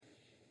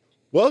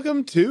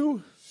Welcome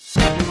to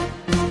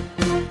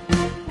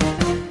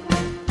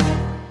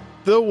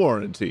The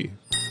Warranty,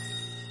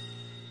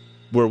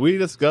 where we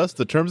discuss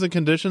the terms and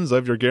conditions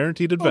of your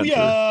guaranteed adventure.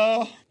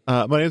 Oh,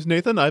 yeah. My name's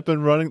Nathan. I've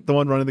been running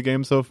the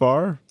game so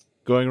far,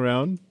 going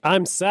around.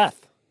 I'm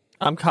Seth.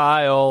 I'm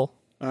Kyle.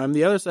 I'm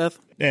the other Seth.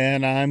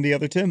 And I'm the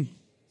other Tim.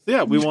 So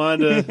yeah, we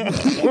wanted to...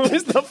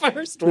 Who's the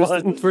first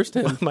one? First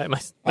Tim. My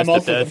I'm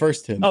also the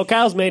first Tim. Oh,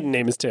 Kyle's maiden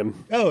name is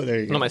Tim. Oh,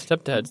 there you go. No, my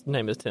stepdad's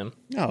name is Tim.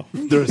 Oh,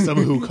 There are some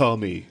who call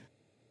me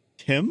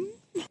Tim?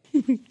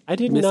 I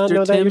did Mr. not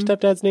know that your Tim?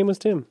 stepdad's name was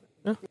Tim.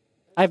 Yeah.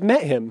 I've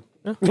met him.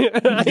 I've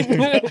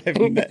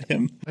met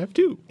him. I have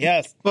two.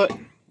 Yes. But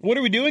what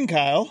are we doing,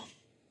 Kyle?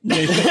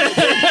 Well,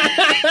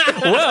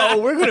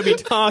 we're going to be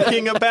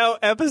talking about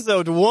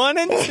episode 1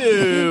 and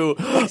 2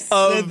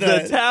 of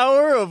The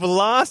Tower of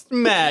Lost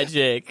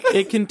Magic.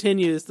 It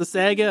continues. The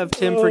saga of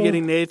Tim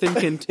forgetting Nathan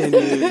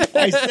continues.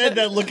 I said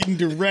that looking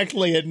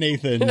directly at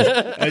Nathan.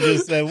 I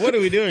just said, what are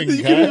we doing,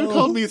 You could have Kyle?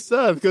 called me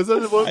Seth, because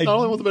then it would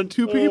only would have been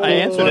two people. I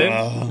answered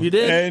it. You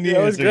did? And he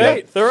That was answered great.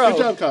 it. Thorough. Good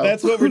job, Kyle.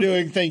 That's what we're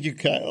doing. Thank you,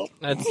 Kyle.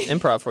 That's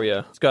improv for you.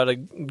 It's got to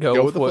go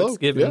with with the what's flow.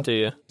 given Yeah. to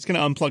you. Just going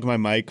to unplug my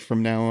mic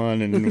from now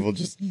on, and we'll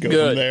just go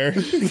Good. from there.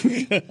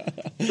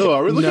 So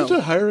are we looking No.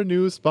 to hire a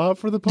new spot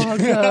for the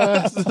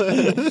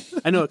podcast?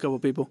 I know a couple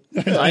people.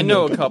 I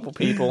know a couple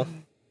people.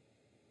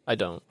 I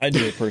don't. I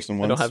knew a person I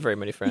once. don't have very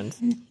many friends.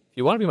 If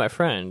you want to be my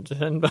friend,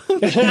 then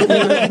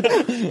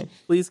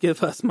Please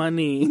give us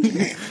money.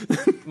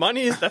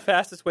 money is the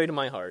fastest way to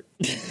my heart.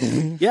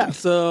 Yeah,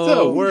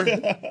 So we're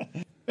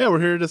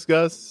here to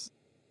discuss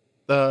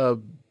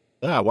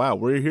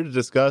we're here to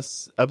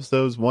discuss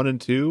episodes 1 and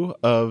 2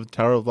 of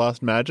Tower of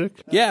Lost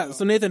Magic. yeah.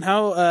 So Nathan,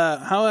 how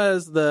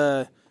has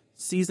the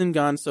season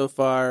gone so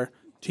far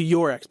to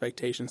your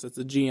expectations as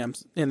the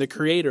GM and the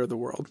creator of the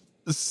world?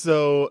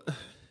 So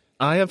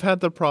I have had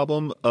the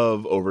problem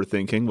of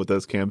overthinking with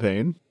this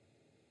campaign.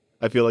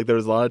 I feel like there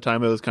was a lot of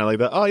time it was kind of like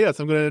that, oh yes,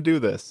 I'm going to do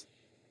this.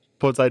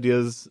 Puts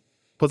ideas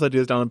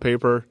down on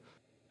paper,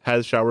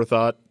 has shower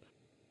thought,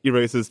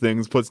 erases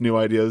things, puts new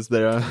ideas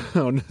there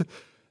down.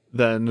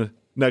 Then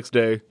next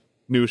day,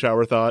 new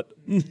shower thought.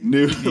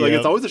 New like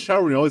it's always a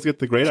shower when you always get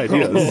the great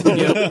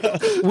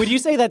ideas. Would you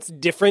say that's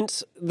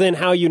different than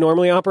how you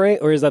normally operate,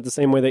 or is that the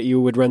same way that you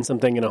would run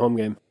something in a home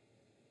game?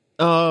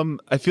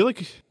 I feel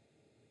like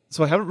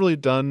I haven't really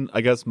done,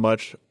 I guess,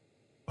 much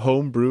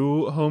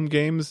homebrew home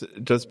games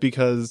just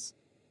because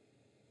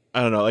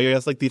I don't know. I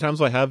guess like the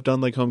times I have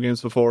done like home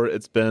games before,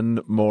 it's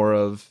been more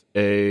of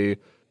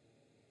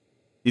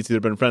it's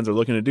either been friends are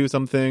looking to do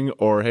something,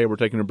 or hey, we're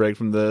taking a break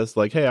from this.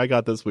 Like, hey, I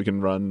got this. We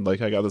can run.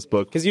 Like, I got this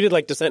book. Because you did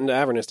like Descent into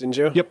Avernus, didn't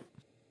you? Yep,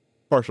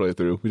 partially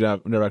through. We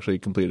never actually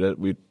completed it.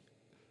 We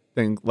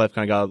think life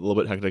kind of got a little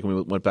bit hectic, and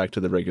we went back to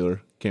the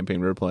regular campaign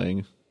we were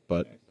playing.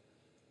 But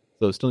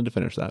so still need to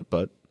finish that.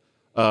 But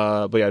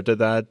yeah, I did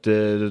that.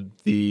 Did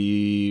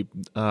the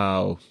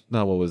what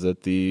was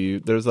it?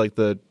 There's like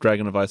the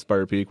Dragon of Ice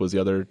Spire Peak was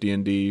the other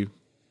D&D.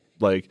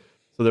 Like,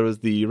 so there was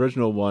the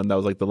original one that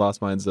was like the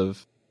Lost Mines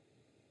of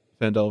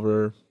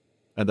Phandelver,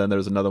 and then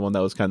there's another one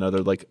that was kind of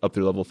other like up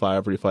through level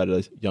 5 where you fight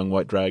a young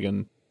white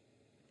dragon.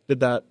 Did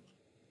that,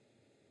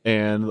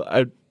 and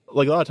I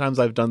like a lot of times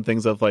I've done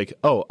things of like,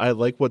 oh, I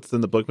like what's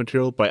in the book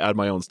material, but I add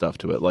my own stuff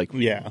to it. Like,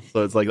 Yeah.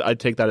 so it's like I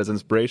take that as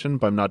inspiration,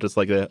 but I'm not just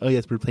like, oh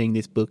yes, we're playing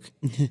this book.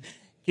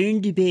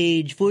 Turn to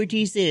page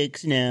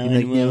 46 now.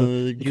 Like, and we'll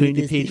do according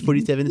to this. page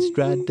 47,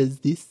 Strahd does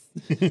this.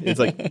 It's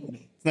like,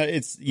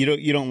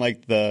 You don't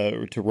like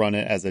to run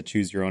it as a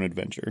choose your own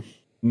adventure.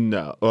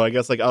 no. Well, I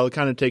guess like I'll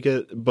kind of take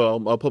it, but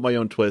I'll put my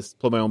own twist,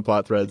 put my own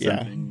plot threads, Yeah.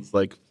 and things.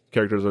 Like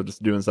characters are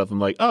just doing stuff. I'm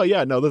like, oh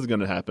yeah, no, this is going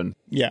to happen.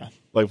 Yeah.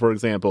 Like for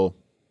example,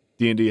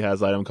 D&D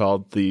has an item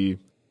called the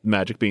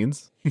magic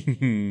beans,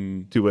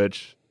 to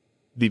which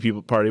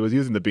the party was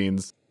using the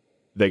beans.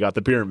 They got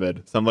the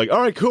pyramid, so I'm like, all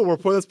right, cool, we're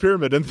putting this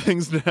pyramid in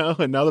things now,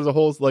 and now there's a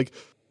whole like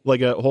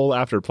a whole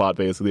after plot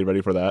basically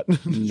ready for that.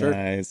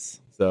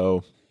 Nice.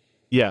 So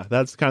yeah,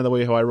 that's kind of the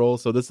way how I roll.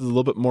 So this is a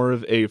little bit more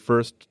of a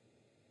first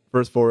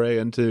foray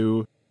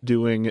into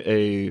doing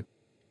a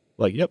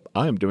like, yep,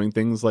 I am doing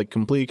things like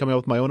completely coming up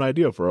with my own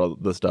idea for all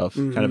the stuff,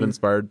 kind of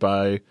inspired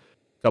by a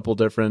couple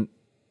different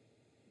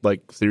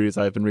like series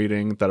I've been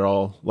reading that are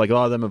all like a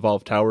lot of them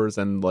involve towers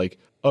and like,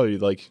 oh, you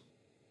like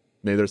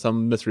maybe there's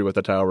some mystery with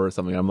the tower or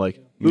something. I'm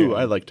like, ooh, Yeah.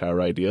 I like tower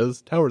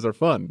ideas. Towers are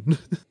fun.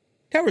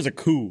 Towers are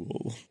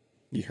cool.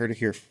 You heard it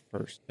here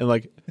first. And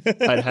like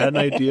I'd had an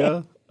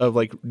idea of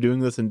like doing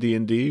this in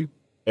D&D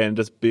and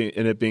just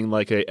being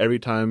like every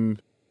time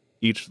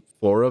each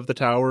floor of the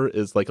tower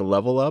is like a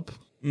level up.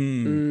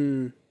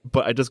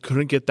 But I just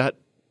couldn't get that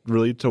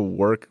really to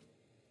work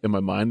in my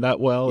mind that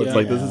well. It's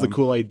like, this is a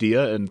cool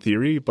idea in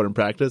theory, but in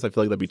practice I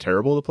feel like that'd be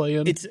terrible to play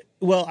in.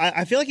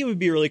 I feel like it would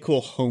be a really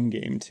cool home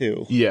game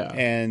too. Yeah.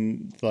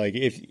 And like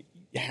if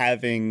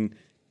having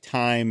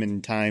time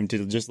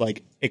to just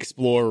like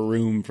explore a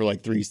room for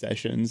like 3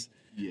 sessions.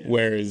 Yeah.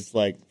 Whereas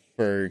like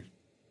for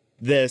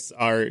this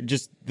are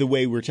just the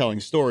way we're telling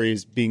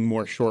stories being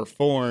more short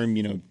form,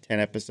 10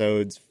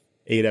 episodes,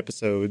 8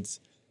 episodes.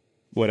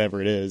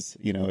 whatever it is,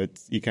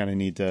 it's you kind of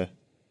need to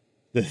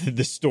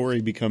the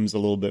story becomes a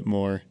little bit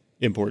more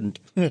important.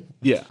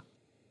 Yeah.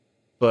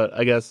 But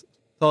I guess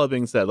all that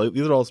being said, like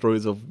these are all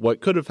stories of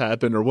what could have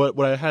happened or what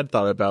I had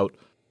thought about.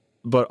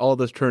 But all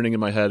this churning in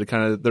my head,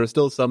 kind of, there's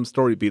still some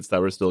story beats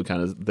that were still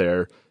kind of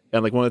there.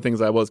 And like one of the things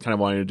I was kind of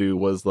wanting to do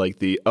was like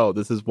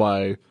this is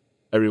why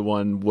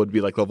everyone would be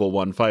like level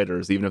 1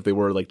 fighters, even if they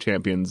were like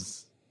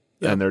champions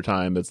in their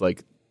time. It's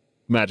like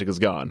magic is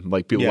gone.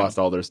 Like people lost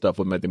all their stuff,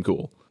 what made them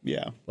cool.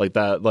 Yeah. Like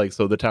that. Like,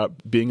 so the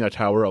being a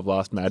tower of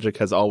lost magic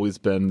has always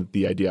been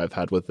the idea I've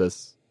had with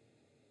this.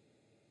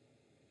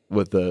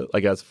 With I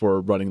guess, for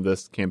running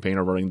this campaign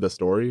or running this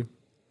story.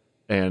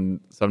 And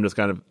so I'm just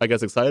kind of, I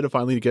guess, excited to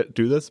finally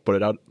do this, put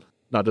it out,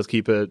 not just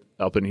keep it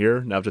up in here.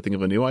 Now I have to think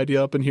of a new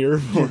idea up in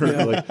here. Or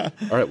like, all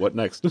right, what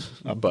next?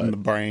 But in the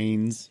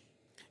brains.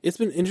 It's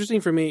been interesting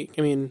for me.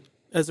 I mean,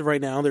 as of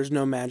right now, there's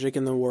no magic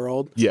in the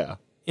world. Yeah.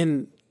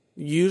 And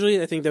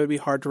usually I think that would be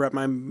hard to wrap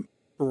my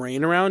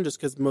brain around just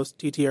because most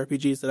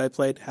TTRPGs that I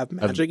played have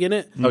magic in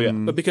it. Oh, yeah.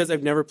 But because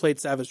I've never played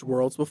Savage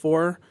Worlds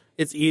before,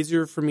 it's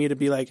easier for me to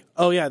be like,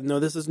 oh, yeah,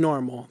 no, this is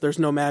normal. There's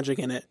no magic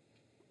in it.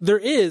 There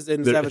is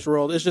in Savage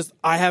World. It's just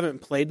I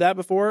haven't played that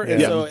before,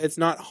 and so it's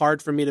not hard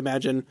for me to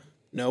imagine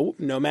no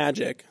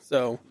magic.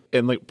 So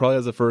and like probably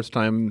as a first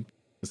time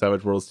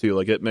Savage Worlds too,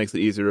 like it makes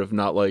it easier if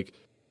not like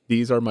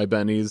these are my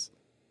bennies,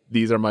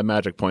 these are my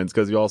magic points,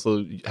 because you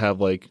also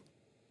have like,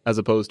 as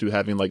opposed to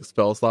having like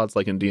spell slots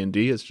like in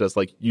D&D, it's just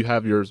like you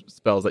have your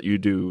spells that you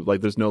do.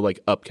 Like there's no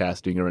like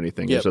upcasting or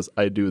anything. It's just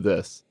I do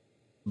this,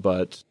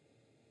 but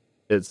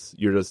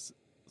you're just.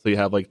 So you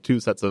have like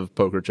 2 sets of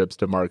poker chips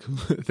to mark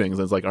things.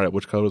 And it's like, all right,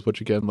 which color was which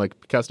again?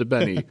 Like cast a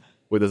Benny.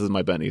 Wait, this is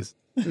my Bennies.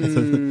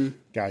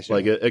 Gotcha.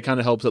 Like it kind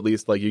of helps at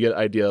least like you get an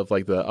idea of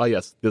like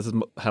yes, this is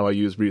how I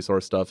use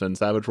resource stuff in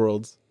Savage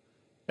Worlds.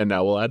 And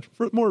now we'll add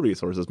more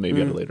resources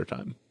maybe at a later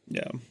time.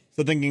 Yeah.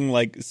 So thinking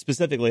like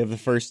specifically of the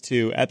first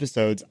 2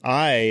 episodes,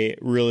 I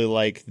really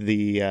like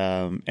the,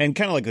 and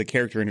kind of like the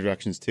character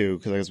introductions too,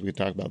 because I guess we could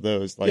talk about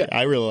those. Like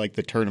I really like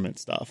the tournament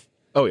stuff.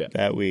 Oh yeah,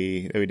 that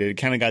we did.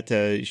 Kind of got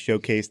to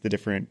showcase the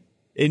different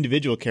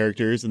individual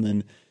characters, and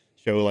then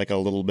show like a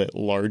little bit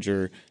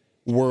larger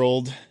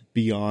world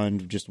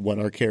beyond just what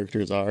our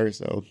characters are.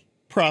 So,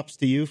 props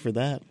to you for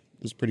that.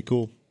 It was pretty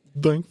cool.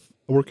 Thanks.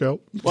 Work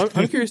out. Well,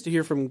 I'm curious to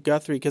hear from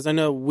Guthrie because I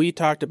know we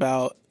talked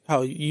about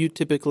how you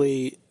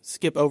typically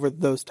skip over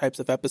those types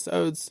of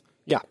episodes.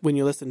 Yeah. When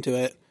you listen to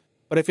it,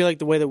 but I feel like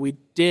the way that we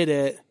did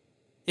it.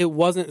 It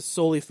wasn't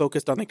solely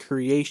focused on the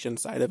creation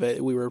side of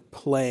it. We were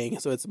playing,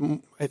 so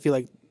I feel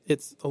like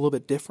it's a little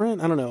bit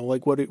different. I don't know.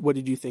 Like, what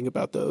did you think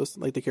about those,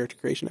 like the character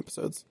creation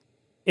episodes?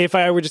 If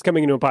I were just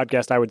coming into a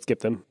podcast, I would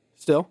skip them.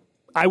 Still,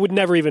 I would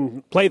never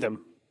even play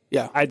them.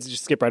 Yeah, I'd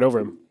just skip right over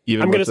them.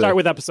 I'm going to start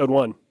with episode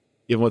 1.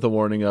 Even with a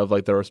warning of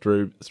like there are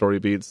story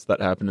beats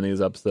that happen in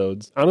these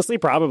episodes. Honestly,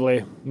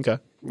 probably. Okay.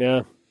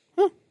 Yeah.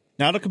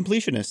 Not a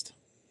completionist.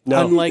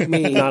 No. Unlike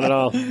me. Not at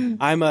all.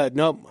 I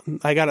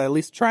got to at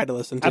least try to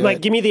listen to it. I'm like,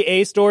 give me the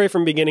A story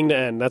from beginning to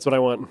end. That's what I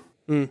want.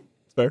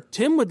 Fair.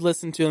 Tim would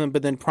listen to them,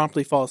 but then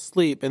promptly fall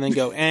asleep and then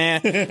go, eh.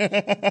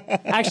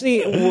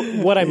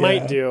 Actually, what I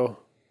might do,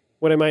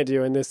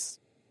 and this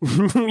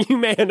you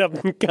may end up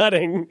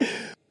cutting,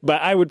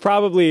 but I would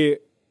probably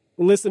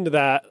listen to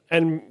that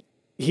and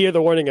hear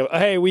the warning of,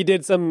 hey, we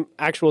did some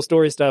actual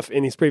story stuff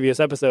in these previous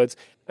episodes,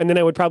 and then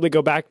I would probably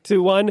go back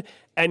to one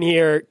and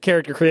hear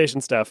character creation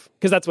stuff,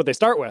 because that's what they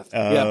start with.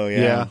 Oh,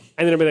 yeah.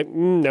 And then I'd be like,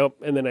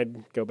 nope, and then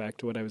I'd go back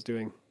to what I was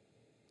doing.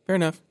 Fair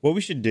enough. What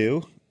we should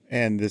do,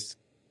 and this,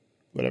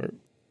 whatever,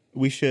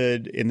 we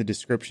should, in the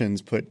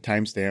descriptions, put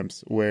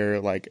timestamps where,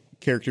 like,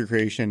 character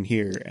creation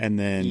here, and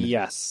then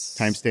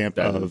timestamp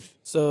of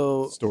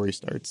story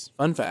starts.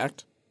 Fun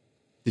fact.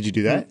 Did you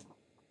do that?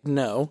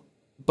 No,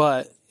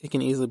 but it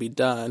can easily be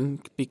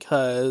done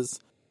because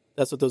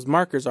that's what those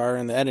markers are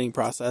in the editing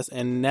process.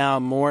 And now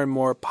more and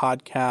more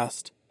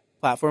podcast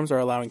platforms are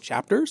allowing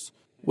chapters,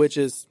 which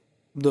is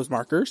those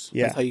markers.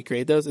 Yeah. That's how you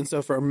create those. And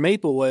so for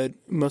Maplewood,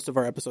 most of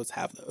our episodes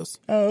have those.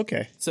 Oh,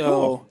 okay.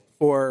 So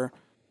for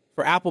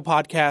Apple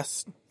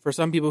Podcasts, for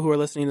some people who are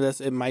listening to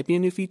this, it might be a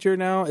new feature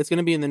now. It's going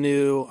to be in the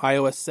new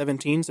iOS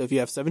 17. So if you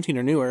have 17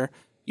 or newer,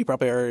 you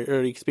probably are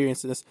already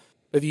experienced this.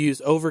 If you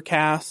use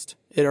Overcast,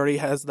 it already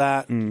has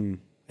that.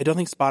 I don't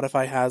think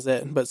Spotify has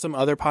it, but some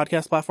other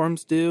podcast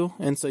platforms do.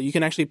 And so you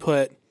can actually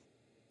put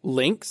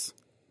links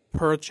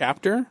per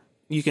chapter.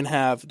 You can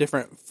have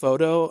different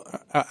photo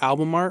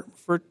album art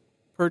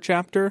per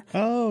chapter.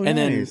 Oh, and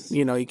nice.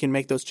 then, you can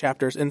make those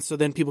chapters. And so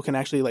then people can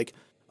actually like,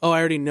 oh, I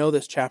already know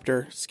this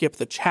chapter, skip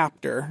the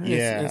chapter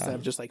instead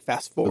of just like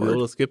fast forward. You'll be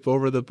able to skip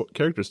over the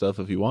character stuff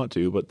if you want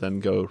to, but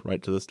then go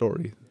right to the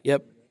story.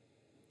 Yep.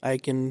 I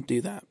can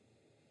do that.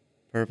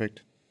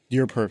 Perfect.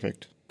 You're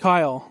perfect.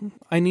 Kyle,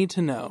 I need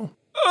to know.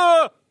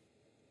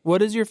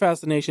 What is your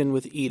fascination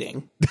with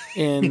eating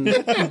in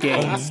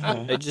games?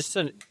 It's just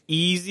an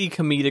easy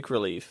comedic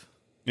relief.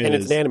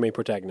 It's an anime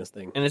protagonist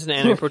thing. And it's an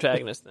anime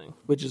protagonist thing.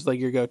 Which is like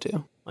your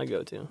go-to. My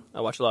go-to.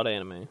 I watch a lot of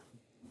anime.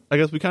 I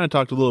guess we kind of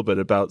talked a little bit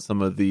about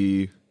some of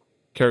the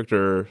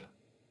character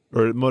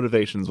or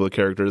motivations with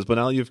characters, but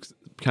now you've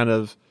kind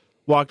of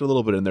walked a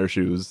little bit in their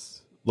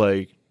shoes.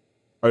 Like,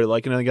 are you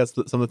liking, I guess,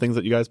 some of the things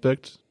that you guys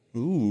picked?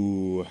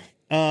 Ooh.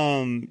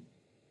 I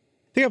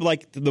think I've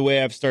liked the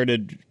way I've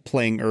started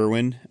playing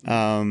Irwin.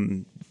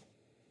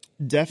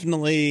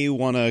 Definitely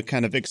want to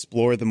kind of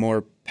explore the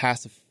more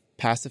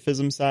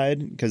pacifism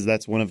side, because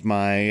that's one of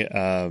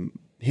my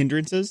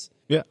hindrances.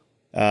 Yeah.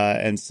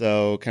 And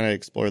so kind of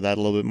explore that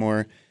a little bit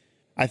more.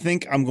 I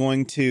think I'm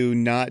going to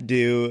not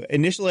do...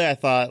 Initially, I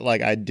thought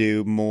like I'd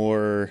do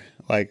more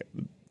like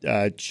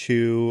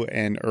Chew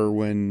and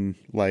Irwin,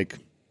 like,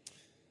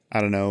 I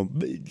don't know,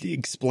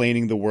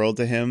 explaining the world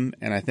to him.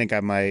 And I think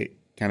I might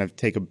kind of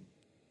take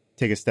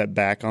a step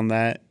back on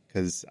that,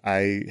 because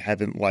I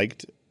haven't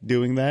liked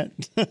doing that.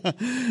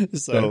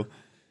 So,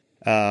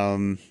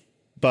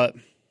 but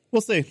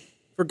we'll see.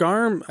 For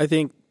Garm, I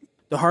think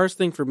the hardest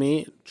thing for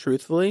me,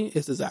 truthfully,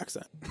 is his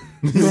accent.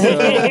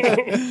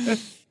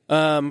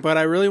 But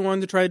I really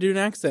wanted to try to do an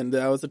accent.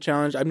 That was a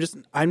challenge. I'm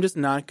just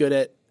not good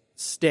at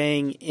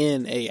staying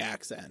in a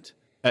accent.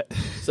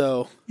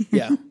 So,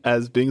 yeah.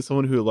 As being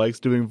someone who likes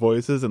doing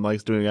voices and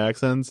likes doing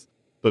accents,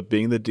 but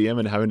being the DM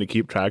and having to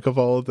keep track of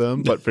all of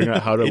them, but figuring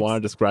out how to want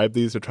to describe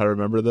these or try to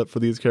remember that for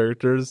these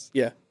characters,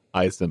 Yeah.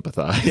 I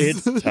sympathize.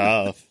 It's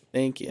tough.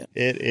 Thank you.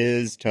 It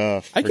is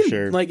tough, I for can,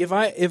 sure. like, if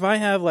I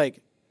have,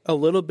 like, a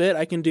little bit,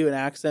 I can do an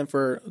accent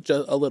for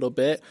just a little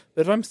bit.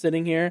 But if I'm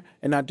sitting here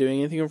and not doing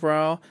anything for a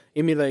while,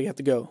 immediately I have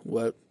to go,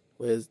 what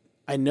was...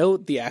 I know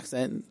the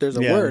accent, there's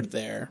a word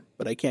there,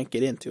 but I can't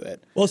get into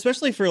it. Well,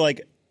 especially for,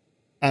 like,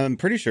 I'm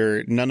pretty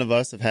sure none of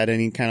us have had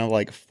any kind of,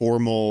 like,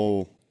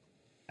 formal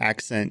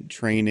accent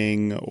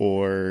training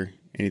or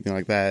anything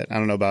like that. I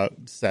don't know about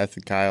Seth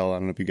and Kyle. I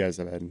don't know if you guys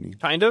have had any.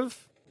 Kind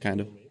of.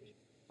 Kind of.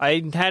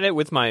 I had it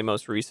with my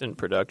most recent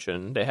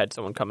production. They had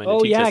someone come in Oh,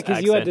 to teach yeah, us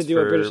 'cause you had to accents do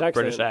a for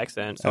British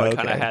accent. so I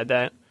kind of Okay. had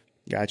that.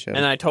 Gotcha.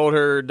 And I told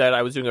her that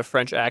I was doing a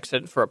French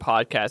accent for a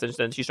podcast, and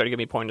then she started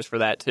giving me pointers for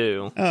that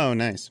too. Oh,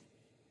 nice.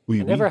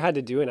 I never had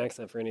to do an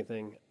accent for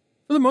anything.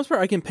 For the most part,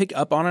 I can pick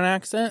up on an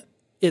accent.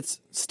 It's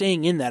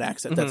staying in that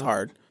accent that's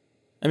hard.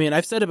 I mean,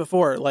 I've said it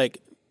before, like,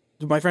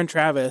 my friend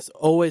Travis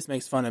always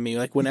makes fun of me,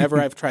 like, whenever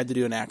I've tried to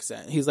do an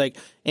accent. He's like,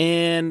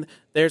 and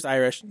there's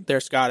Irish,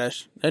 there's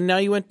Scottish, and now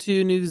you went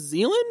to New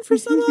Zealand for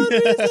some odd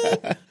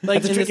reason?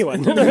 Like, That's a tricky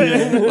one.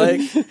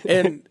 Like,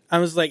 and I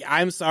was like,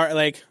 I'm sorry,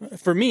 like,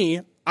 for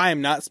me, I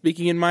am not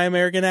speaking in my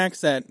American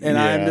accent, and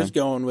I'm just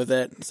going with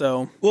it,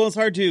 so. Well, it's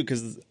hard, too,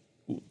 because,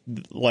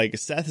 like,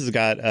 Seth has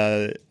got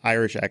a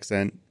Irish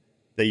accent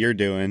that you're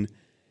doing,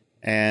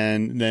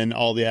 and then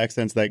all the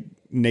accents that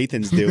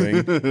Nathan's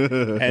doing.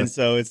 And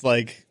so it's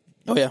like...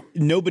 Oh, yeah.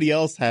 Nobody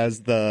else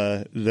has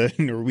the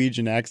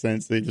Norwegian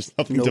accent, so there's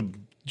something to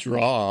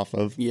draw off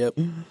of. Yep.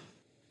 And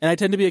I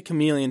tend to be a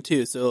chameleon,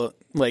 too, so,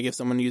 like, if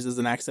someone uses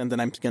an accent, then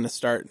I'm going to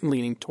start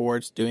leaning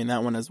towards doing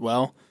that one as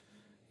well.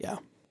 Yeah.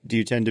 Do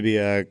you tend to be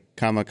a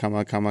comma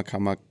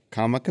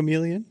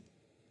chameleon?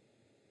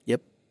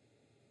 Yep.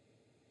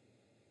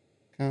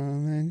 Come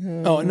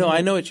and go. Oh, no,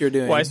 I know what you're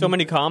doing. Why so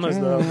many commas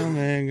though? Come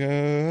and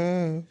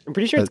go. I'm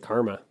pretty sure it's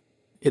karma.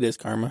 It is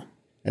karma.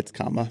 It's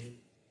comma.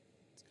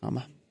 It's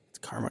comma. It's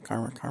karma.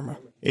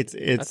 It's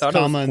thought it was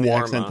comma in the guarma.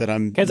 accent that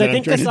I'm... Because I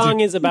think the song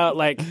is about,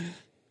 like,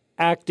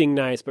 acting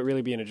nice, but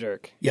really being a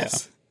jerk.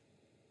 Yes.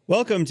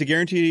 Welcome to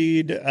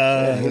Guaranteed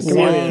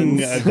Song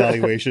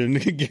Evaluation.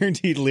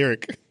 Guaranteed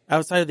Lyric.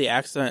 Outside of the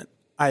accent,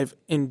 I've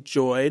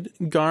enjoyed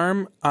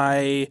Garm.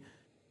 I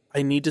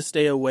need to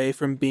stay away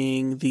from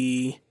being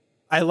the...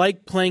 I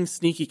like playing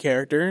sneaky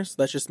characters.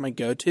 That's just my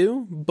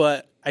go-to.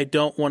 But I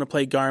don't want to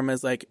play Garm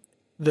as, like,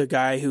 the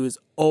guy who is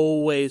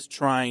always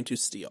trying to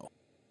steal.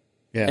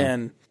 Yeah.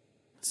 And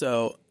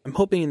so I'm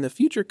hoping in the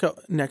future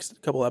next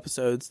couple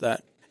episodes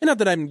that, and not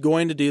that I'm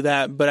going to do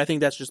that, but I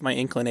think that's just my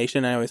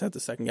inclination. I always have to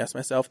second guess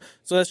myself.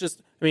 So that's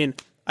just, I mean,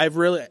 I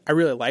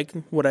really like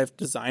what I've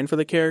designed for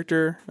the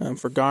character.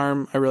 For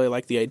Garm, I really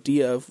like the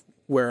idea of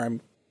where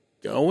I'm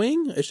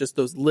going. It's just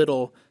those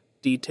little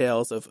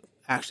details of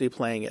actually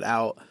playing it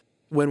out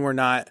when we're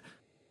not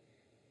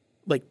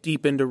like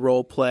deep into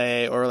role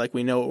play or like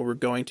we know what we're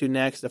going to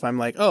next. If I'm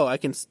like, oh, I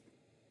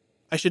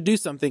should do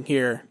something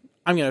here.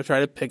 I'm going to try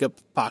to pick up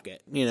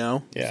pocket, you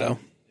know? Yeah. So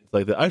It's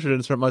like that. I should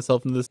insert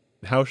myself in this.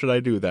 How should I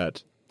do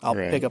that? I'll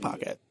Right. pick a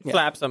pocket. Yeah.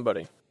 Slap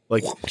somebody.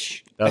 Like,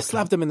 I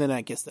slapped them and then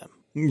I kissed them.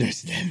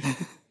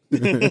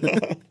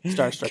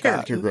 Starstruck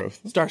Character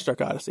growth.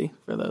 Starstruck Odyssey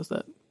for those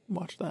that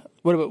watched that.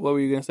 What were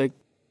you going to say?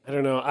 I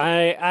don't know.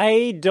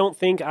 I don't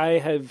think I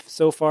have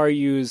so far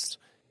used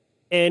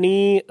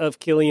any of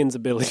Killian's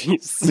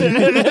abilities.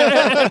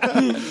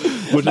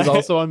 which is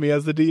also on me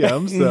as the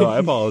DM, so I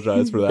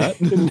apologize for that.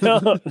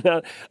 No.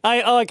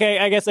 Okay.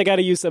 I guess I got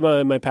to use some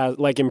of my past,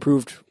 like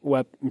improved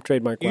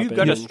trademark weapon. You've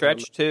got to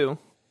stretch too.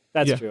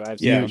 That's Yeah. true.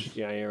 I've Yeah. stretched.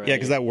 Yeah, you're right. Yeah,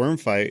 because that worm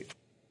fight,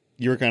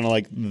 you were kind of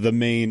like the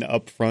main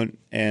up front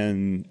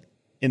and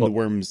in the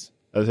worms.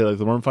 I would say like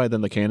the worm fight,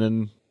 then the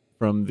cannon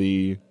from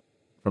the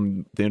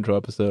intro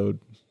episode.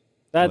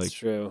 That's like-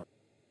 true.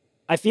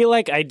 I feel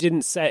like I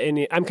didn't set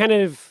any. I'm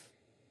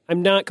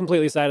not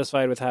completely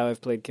satisfied with how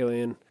I've played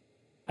Killian.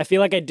 I feel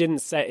like I didn't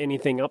set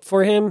anything up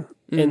for him,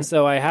 and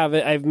so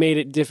I've made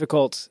it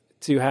difficult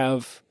to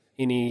have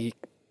any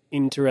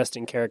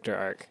interesting character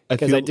arc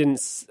because I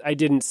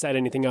didn't set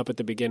anything up at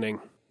the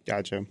beginning.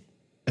 Gotcha.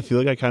 I feel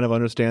like I kind of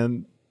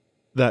understand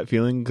that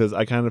feeling because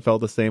I kind of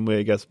felt the same way,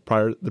 I guess,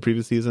 the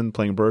previous season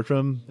playing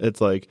Bertram.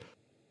 It's like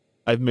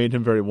I've made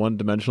him very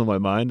one-dimensional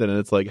in my mind, and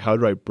it's like, how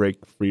do I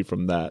break free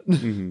from that?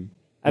 Mm-hmm.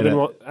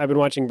 I've been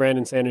watching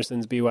Brandon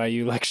Sanderson's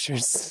BYU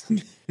lectures,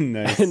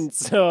 Nice. and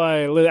so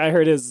I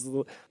heard his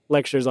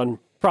lectures on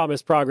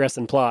promise, progress,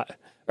 and plot,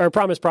 or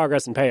promise,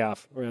 progress, and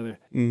payoff, rather.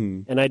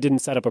 Mm-hmm. And I didn't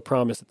set up a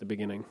promise at the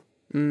beginning,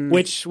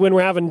 which when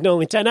we're having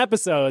only 10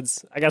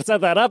 episodes, I got to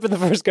set that up in the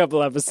first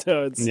couple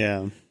episodes.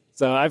 Yeah.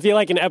 So I feel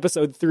like in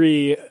episode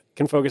 3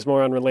 can focus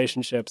more on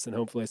relationships and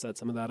hopefully set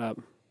some of that up.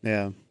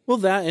 Yeah. Well,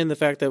 that and the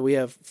fact that we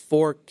have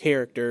 4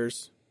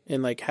 characters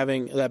and like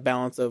having that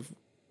balance of,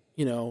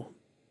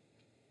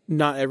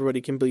 not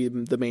everybody can be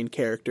the main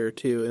character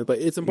too. But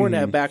it's important to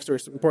have backstory.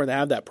 It's important to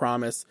have that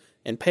promise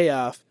and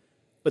payoff.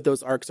 But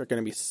those arcs are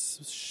going to be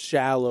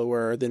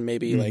shallower than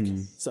maybe like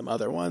some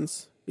other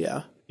ones.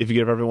 Yeah. If you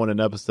give everyone an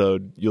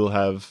episode, you'll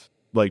have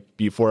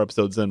be 4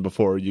 episodes in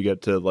before you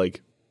get to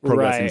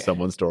progress in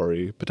someone's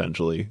story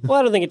potentially. Well,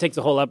 I don't think it takes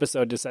a whole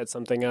episode to set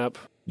something up.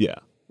 Yeah.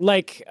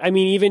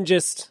 Even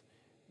just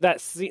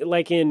that,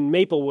 in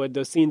Maplewood,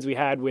 those scenes we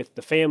had with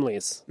the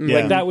families,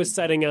 that was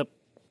setting up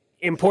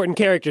important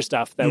character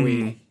stuff that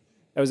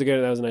that was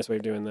a nice way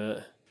of doing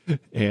that.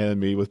 And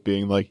me with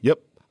being yep,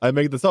 I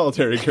make the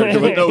solitary character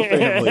with no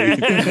family.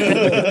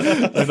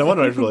 And no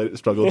wonder I really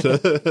struggled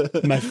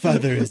to. My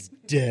father is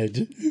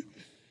dead.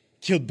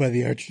 Killed by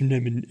the arch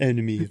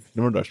enemy.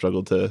 No wonder I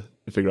struggled to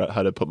figure out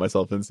how to put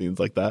myself in scenes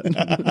like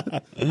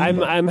that.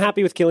 I'm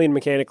happy with Killian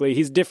mechanically.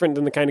 He's different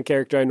than the kind of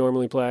character I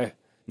normally play.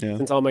 Yeah.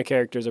 Since all my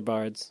characters are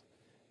bards.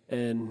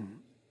 And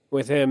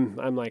with him,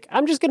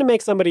 I'm just going to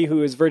make somebody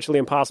who is virtually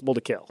impossible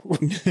to kill.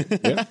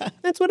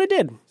 That's what I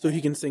did. So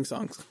he can sing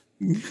songs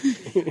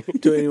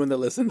to anyone that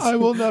listens. I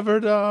will never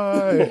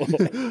die.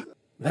 I'm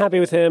happy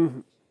with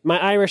him. My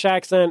Irish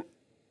accent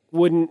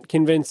wouldn't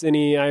convince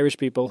any Irish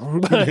people,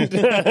 but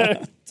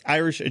It's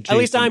Irish adjacent. at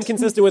least I'm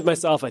consistent with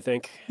myself, I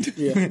think.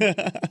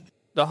 Yeah.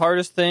 The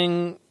hardest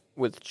thing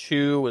with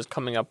Chew was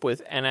coming up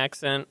with an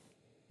accent,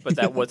 but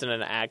that wasn't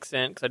an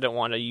accent because I didn't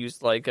want to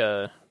use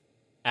a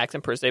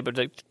accent per se, but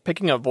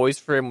picking a voice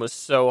for him was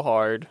so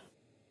hard,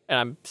 and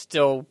I'm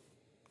still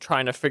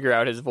trying to figure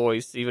out his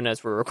voice even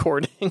as we're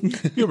recording.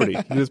 Puberty.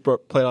 He just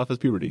played off his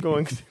puberty.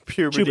 Going through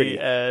puberty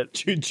at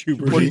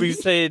Puberty. what did we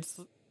say?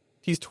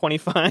 He's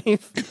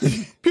 25.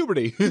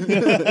 Puberty.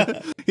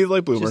 He's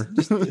like bloomer.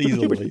 Just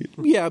easily.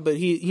 Yeah, but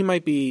he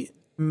might be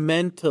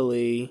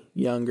mentally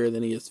younger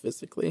than he is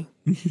physically.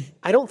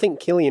 I don't think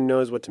Killian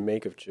knows what to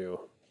make of Chew.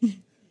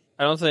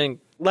 I don't think.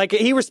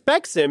 He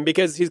respects him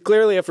because he's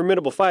clearly a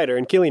formidable fighter,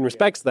 and Killian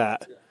respects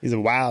that. He's a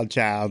wild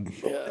child.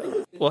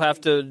 We'll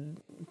have to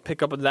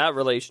pick up with that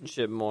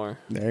relationship more.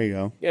 There you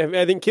go.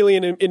 Yeah, I think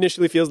Killian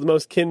initially feels the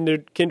most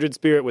kindred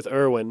spirit with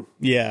Erwin.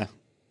 Yeah.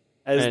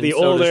 As And the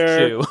so does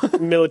older Chew.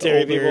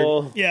 military Older.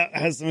 people. Yeah,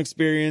 has some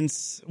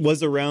experience.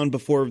 Was around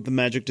before the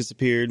magic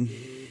disappeared.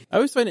 I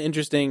always find it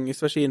interesting,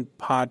 especially in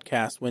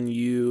podcasts,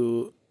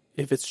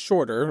 if it's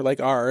shorter,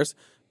 like ours,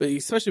 but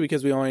especially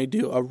because we only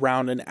do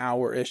around an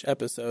hour-ish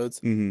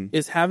episodes,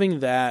 is having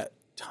that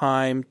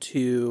time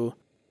to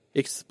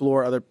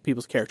explore other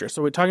people's characters.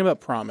 So we're talking about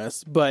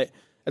promise, but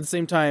at the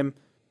same time,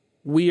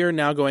 we are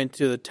now going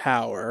to the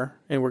tower,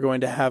 and we're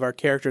going to have our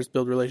characters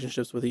build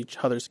relationships with each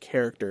other's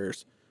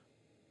characters.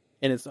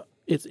 And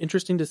it's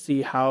interesting to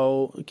see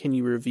how can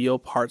you reveal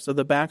parts of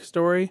the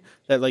backstory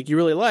that you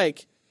really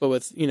like, but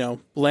with,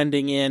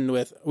 blending in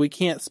with, we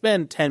can't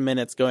spend 10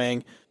 minutes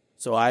going,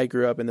 so I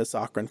grew up in the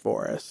Saccharin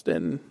Forest,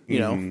 and,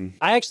 know.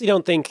 I actually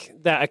don't think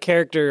that a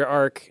character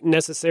arc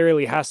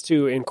necessarily has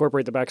to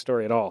incorporate the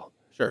backstory at all.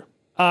 Sure.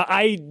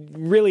 I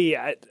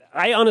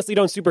honestly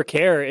don't super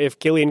care if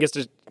Killian gets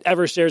to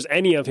ever shares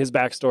any of his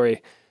backstory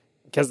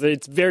because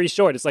it's very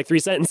short. It's 3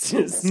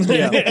 sentences.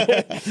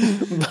 Yeah.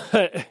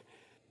 But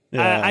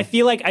I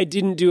feel like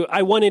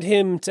I wanted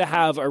him to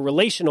have a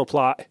relational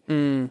plot,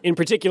 in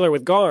particular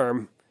with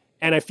Garm,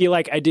 and I feel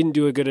like I didn't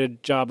do a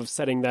good job of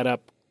setting that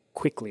up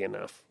quickly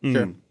enough.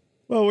 Sure.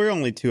 Well, we're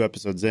only 2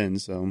 episodes in,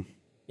 so.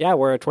 Yeah,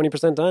 we're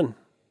 20% done.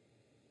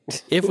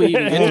 If we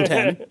even get to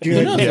 10.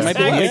 Who knows? It might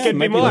be less. It could be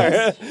might be more.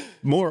 less.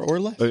 More or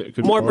less.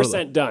 More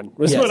percent done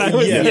was what I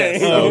was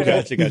Yes. saying. Oh,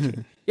 gotcha.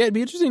 Yeah, it'd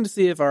be interesting to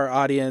see if our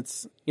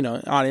audience,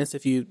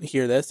 if you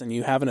hear this and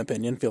you have an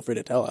opinion, feel free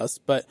to tell us.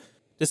 But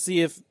to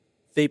see if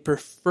they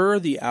prefer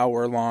the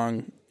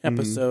hour-long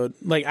episode,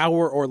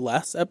 hour or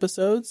less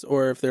episodes,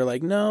 or if they're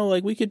no,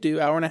 we could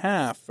do hour and a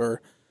half,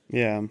 or...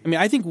 Yeah. I mean,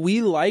 I think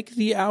we like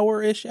the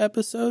hour-ish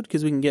episode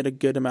because we can get a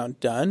good amount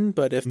done,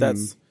 but if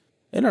that's...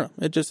 I don't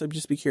know. I'd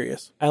just be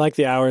curious. I like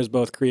the hours,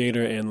 both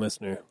creator and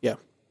listener. Yeah.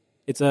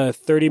 It's a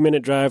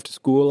 30-minute drive to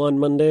school on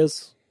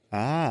Mondays.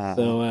 Ah.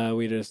 So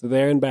we just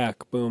there and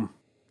back. Boom.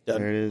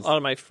 there it is. A lot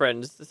of my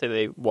friends say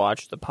they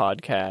watch the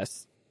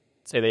podcast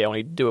say they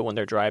only do it when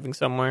they're driving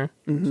somewhere.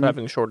 So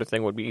having a shorter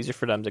thing would be easier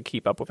for them to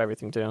keep up with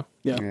everything too.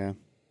 Yeah.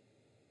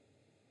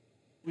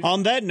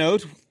 On that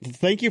note,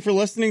 thank you for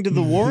listening to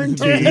The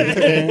Warranty.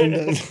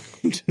 And,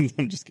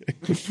 I'm just kidding.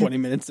 20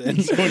 minutes in.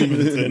 20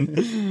 minutes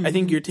in. I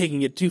think you're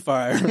taking it too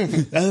far.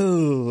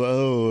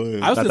 Oh.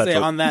 I was going to say,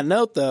 on that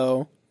note,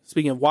 though,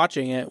 speaking of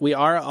watching it, we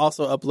are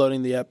also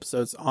uploading the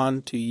episodes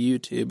onto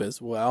YouTube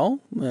as well,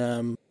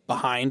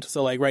 behind.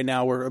 So, like, right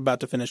now, we're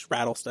about to finish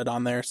Rattlestead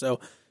on there. So,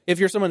 if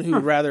you're someone who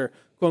would rather,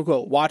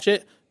 quote-unquote, watch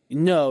it,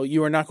 no,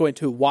 you are not going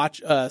to watch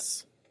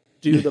us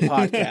do the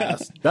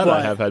podcast. That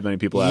I have had many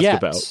people ask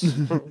about.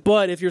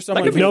 But if you're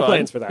someone Like, no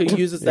plans for that. who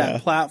uses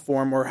that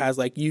platform or has,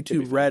 like,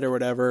 YouTube Red or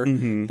whatever,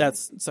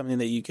 that's something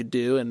that you could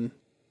do. And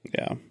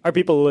Yeah. Are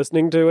people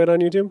listening to it on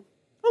YouTube?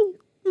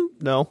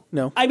 No.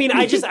 I mean,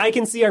 I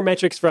can see our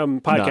metrics from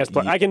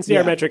podcast. I can see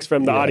our metrics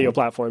from the audio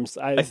platforms.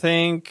 I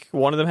think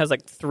one of them has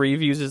like 3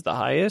 views is the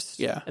highest.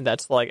 Yeah. And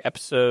that's like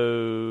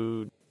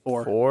episode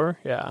 4.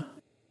 Yeah.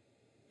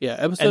 Yeah,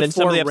 And episode then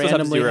some 4 of the episodes have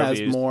randomly 0 has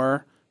views.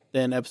 more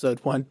than episode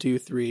 1, 2,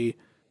 3,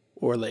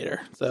 or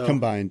later. So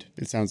Combined,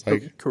 it sounds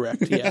like.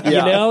 correct. Yeah. You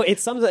know,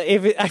 it's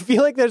something. I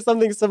feel like there's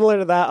something similar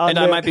to that. And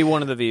I might be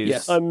one of the views.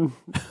 Yes.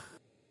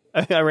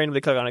 I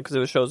randomly click on it because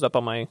it shows up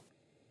on my.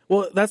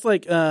 Well, that's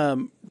like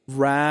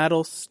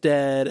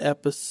Rattlestead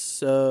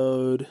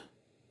episode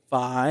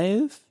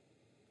 5,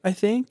 I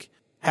think,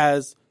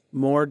 has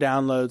more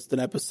downloads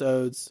than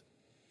episodes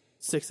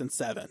 6 and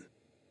 7.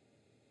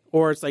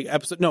 Or it's like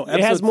episode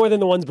It has more than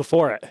the ones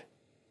before it.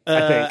 I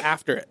think.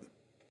 after it.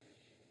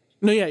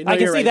 No, yeah, no, I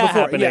can you're see right. that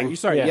Before, happening. Yeah,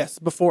 sorry, Yeah. yes,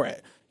 before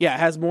it. Yeah, it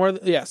has more.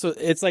 Yeah, so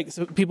it's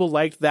like people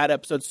liked that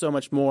episode so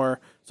much more,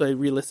 so they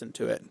re-listened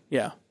to it.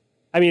 Yeah,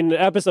 I mean,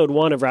 episode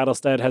 1 of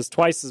Rattlestead has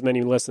twice as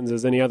many listens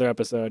as any other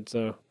episode.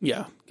 So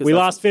yeah. we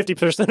lost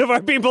 50% of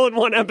our people in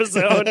one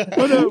episode.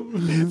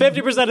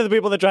 50% of the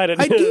people that tried it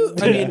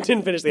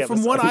didn't finish the episode.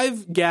 From what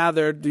I've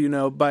gathered,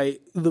 by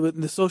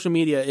the social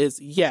media is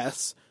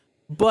yes.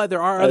 But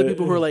there are other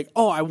people who are like,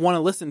 oh, I want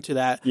to listen to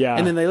that. Yeah.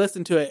 And then they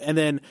listen to it, and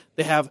then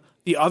they have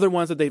the other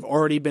ones that they've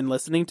already been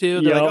listening to.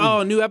 They're like,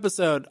 oh, new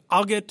episode.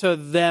 I'll get to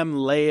them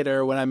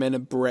later when I'm in a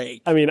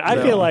break. I mean, I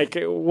feel like,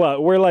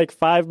 we're like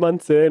 5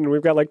 months in, and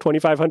we've got like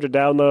 2,500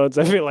 downloads.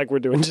 I feel like we're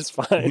doing just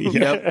fine.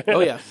 Yep.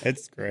 Oh, yeah.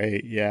 It's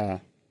great. Yeah.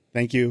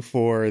 Thank you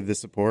for the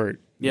support.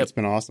 Yep. It's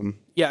been awesome.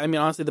 Yeah, I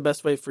mean, honestly, the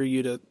best way for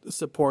you to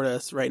support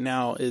us right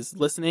now is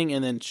listening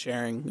and then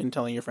sharing and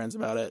telling your friends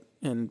about it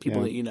and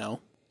people that you know.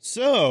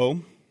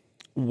 So,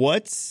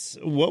 what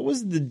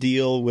was the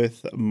deal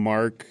with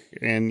Mark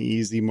and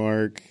Easy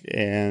Mark?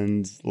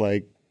 And,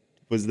 like,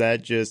 was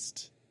that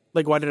just...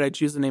 Like, why did I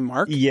choose the name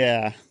Mark?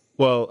 Yeah.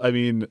 Well, I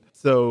mean,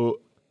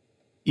 so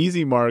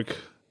Easy Mark,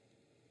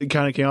 it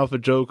kind of came off a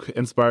joke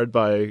inspired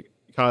by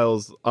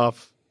Kyle's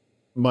off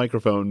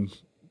microphone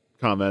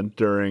comment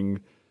during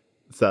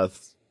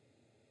Seth's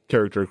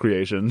character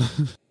creation.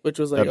 Which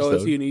was like, oh, is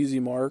episode. he an easy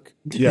Mark?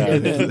 Yeah.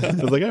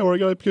 It was like, hey, we're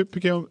going to keep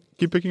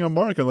picking on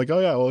Mark. I'm like, oh,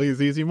 yeah, well,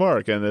 he's Easy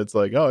Mark. And it's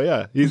like, oh,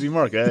 yeah, Easy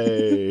Mark.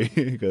 Hey.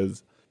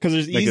 Because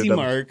there's Easy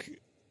Mark,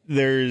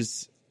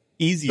 there's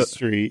Easy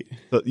Street.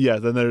 yeah,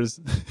 then there's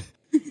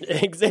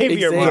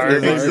Xavier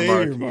Mark.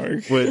 Xavier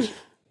Mark. Which,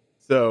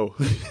 so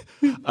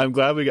I'm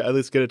glad we at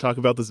least get to talk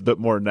about this a bit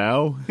more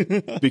now,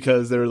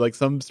 because there are like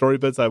some story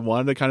bits I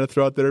wanted to kind of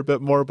throw out there a bit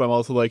more, but I'm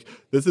also like,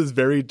 this is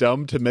very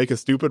dumb to make a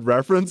stupid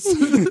reference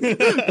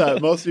that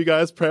most of you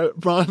guys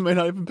probably may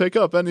not even pick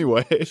up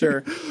anyway.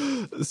 Sure.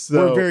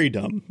 So We're very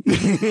dumb.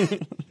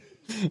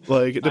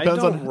 like, it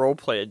depends I don't on role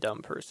play a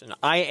dumb person.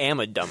 I am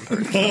a dumb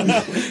person.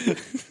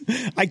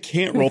 I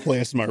can't roleplay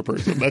a smart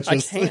person. That's I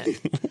just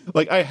can't.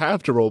 like, I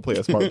have to roleplay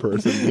a smart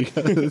person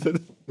because,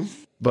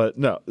 but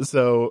no.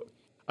 So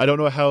I don't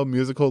know how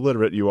musical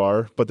literate you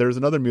are, but there's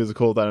another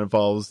musical that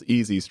involves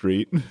Easy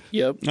Street,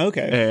 Yep.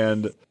 okay.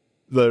 and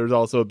there's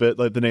also a bit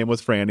like the name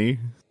was Franny,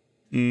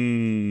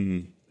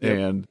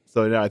 and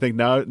so yeah, I think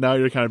now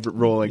you're kind of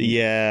rolling.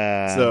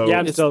 Yeah. So Yeah,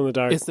 I'm still in the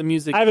dark. It's the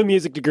music. I have a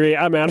music degree.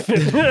 I'm out of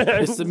it.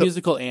 It's the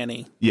musical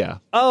Annie. yeah.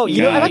 Oh, I've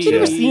actually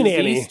never seen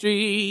Annie. Easy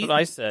Street. That's what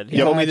I said. He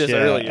told me this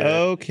Gotcha. earlier.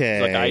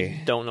 Okay. Like,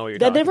 I don't know what you're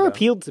That talking never about.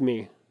 appealed to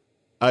me.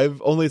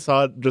 I've only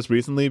saw it just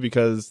recently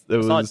because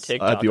it saw a was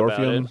TikTok at the about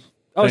Orpheum. it.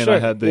 Oh, and sure. I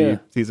had the Yeah.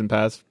 season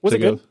pass. Was to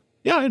it go. good?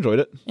 Yeah, I enjoyed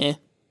it. Eh.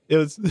 It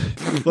was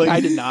like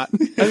I did not.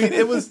 I mean,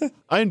 it was.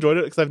 I enjoyed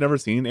it because I've never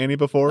seen Annie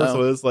before, so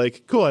it was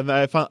like cool. And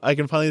I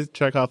can finally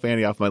check off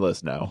Annie off my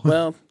list now.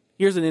 Well,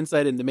 here's an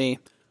insight into me.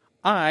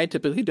 I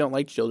typically don't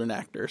like children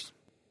actors.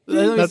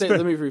 Let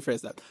me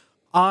rephrase that.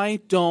 I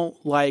don't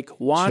like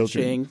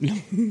watching.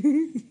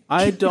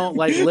 I don't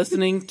like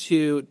listening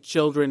to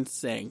children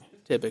sing,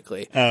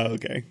 typically. Oh,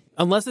 okay.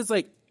 Unless it's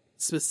like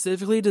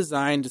specifically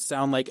designed to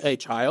sound like a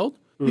child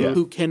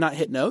who cannot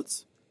hit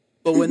notes.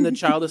 But when the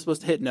child is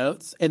supposed to hit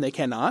notes and they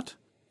cannot,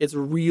 it's a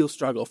real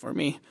struggle for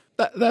me.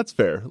 That's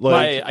fair.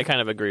 Like, I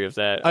kind of agree with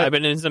that. I've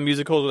been in some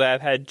musicals that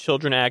I've had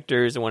children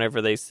actors, and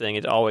whenever they sing,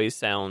 it always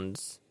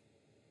sounds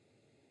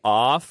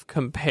off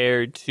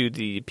compared to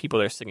the people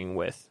they're singing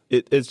with.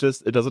 It's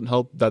just it doesn't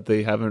help that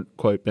they haven't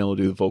quite been able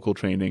to do the vocal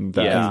training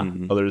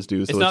that others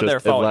do. So It's not just, their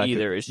fault lack-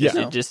 either. It's just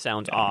it just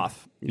sounds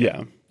off.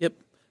 Yeah. Yep.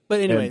 But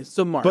anyway, And-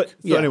 so Mark. But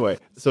so anyway,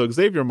 so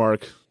Xavier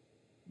Mark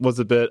was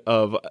a bit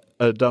of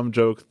a dumb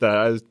joke that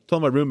I was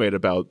telling my roommate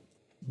about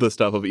the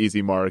stuff of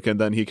Easy Mark, and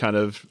then he kind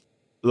of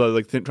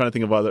trying to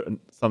think of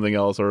something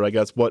else, or I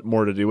guess what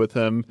more to do with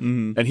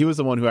him. And he was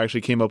the one who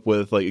actually came up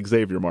with like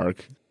Xavier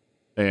Mark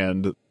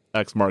and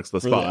X marks the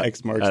spot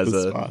X marks as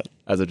the a spot.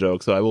 as a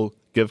joke. So I will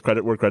give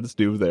credit where credit's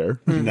due there.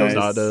 That was Nice.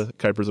 not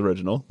Kuiper's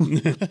original,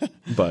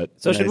 but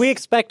So should Nice. we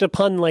expect a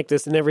pun like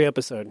this in every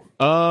episode?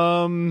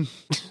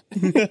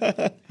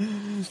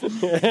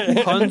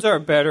 Puns are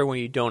better when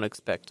you don't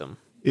expect them.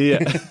 yeah,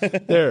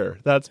 there,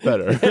 that's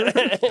better.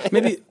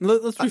 Maybe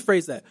let's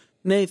rephrase that.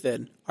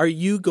 Nathan, are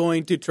you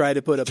going to try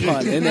to put a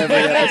pun in every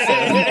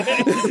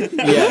episode?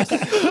 Yes.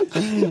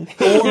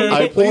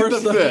 I plead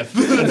the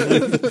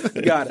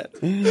fifth. Got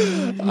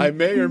it. I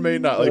may or may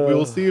not. Like we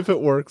will see if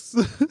it works.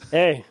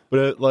 Hey,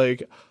 But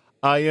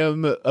I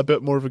am a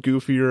bit more of a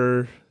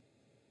goofier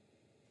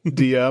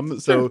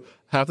DM, so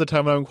half the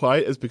time I'm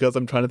quiet is because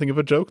I'm trying to think of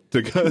a joke to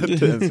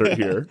insert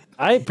here.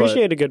 I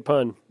appreciate a good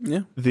pun.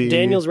 Yeah. The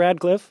Daniels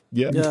Radcliffe.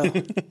 yeah.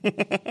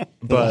 Yeah.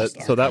 But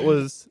so that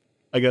was,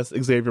 I guess,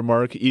 Xavier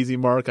Mark, Easy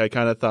Mark. I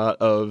kind of thought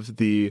of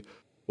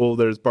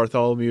there's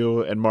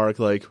Bartholomew and Mark.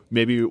 Like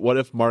maybe what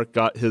if Mark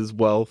got his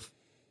wealth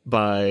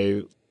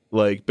by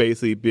like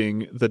basically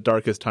being the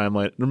darkest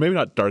timeline, or maybe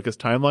not darkest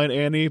timeline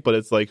Annie, but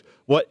it's like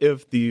what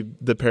if the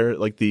parent,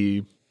 like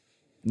the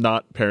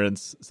not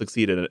parents,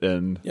 succeeded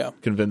in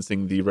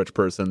convincing the rich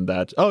person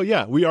that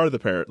we are the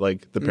parent,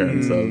 like the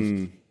parents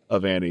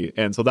of Annie,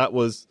 and so that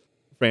was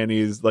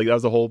Franny's, like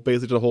that was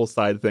basically the whole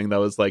side thing that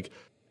was like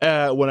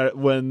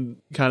when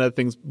kind of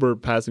things were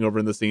passing over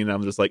in the scene,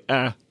 I'm just like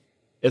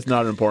it's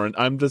not important.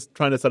 I'm just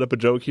trying to set up a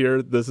joke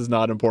here. This is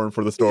not important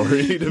for the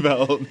story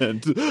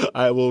development.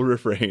 I will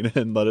refrain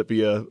and let it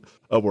be a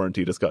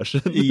warranty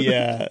discussion.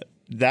 Yeah,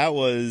 that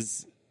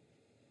was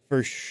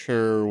for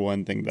sure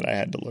one thing that I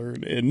had to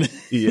learn in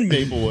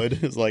Maplewood.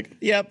 It's like,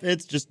 yep,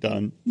 it's just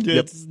done.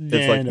 It's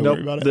like, don't nope,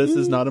 worry about it. this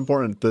is not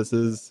important. This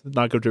is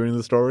not contributing to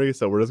the story,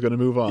 so we're just going to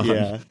move on.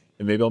 Yeah.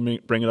 And maybe I'll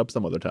bring it up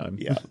some other time.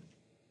 Yeah.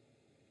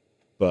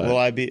 But Well,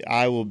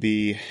 I will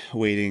be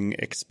waiting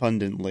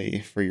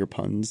expundantly for your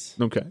puns.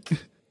 okay.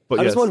 But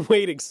I yes, just want to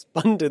wait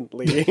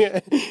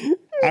expundantly.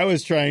 I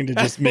was trying to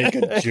just make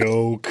a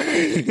joke.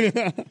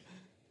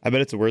 I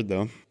bet it's a word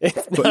though.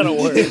 It's not a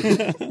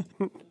word.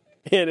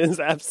 It is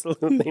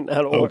absolutely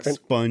not a Oh, word.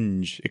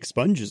 expunge.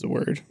 Expunge is a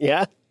word.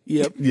 Yeah.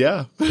 Yep.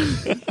 yeah.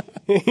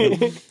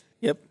 Yep.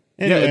 Yeah,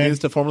 Anyway. it means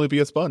to formally be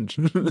a sponge.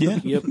 Yeah.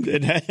 Yep.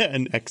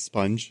 An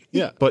expunge.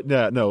 Yeah, but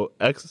no,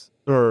 X,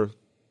 or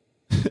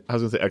I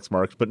was going to say X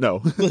marked, but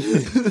no.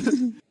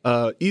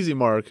 Easy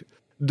Mark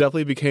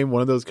definitely became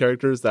one of those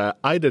characters that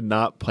I did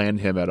not plan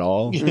him at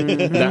all.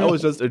 That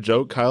was just a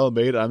joke Kyle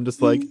made. I'm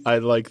just like, I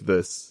like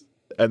this.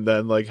 And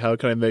then, like, how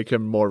can I make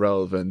him more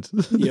relevant?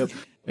 Yep.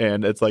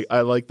 And it's like,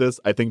 I like this.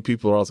 I think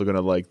people are also going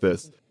to like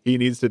this. He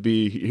needs to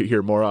be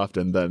here more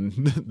often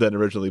than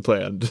originally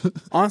planned.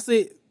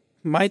 Honestly,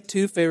 my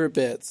two favorite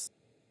bits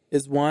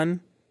is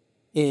one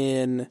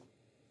in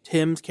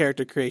Tim's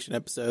character creation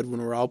episode when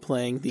we're all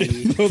playing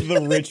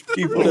The rich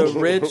people. the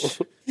rich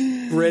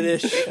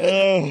British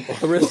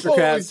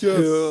aristocrats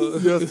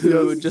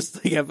who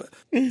just like have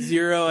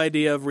zero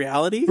idea of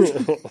reality,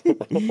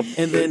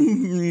 and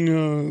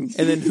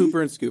then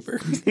Hooper and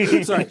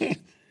Scooper. Sorry,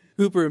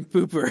 Hooper and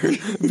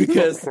Pooper,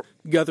 because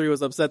Guthrie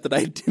was upset that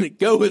I didn't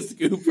go with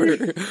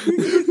Scooper.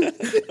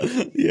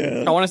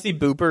 Yeah. I want to see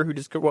Booper, who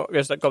just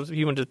goes up to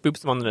people and just boops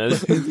them on the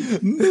nose.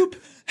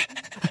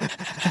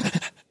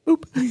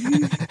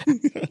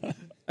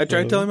 I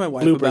tried telling my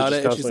wife Blooper's about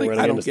just it, and she's constantly like,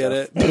 running "I don't into get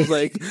it." stuff. I was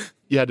like,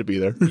 You had to be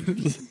there.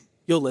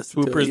 "You'll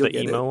listen to it. Booper's You'll the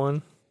get emo it."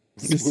 one.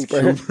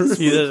 Super.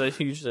 He does a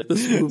huge.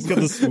 It's got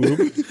the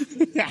swoop.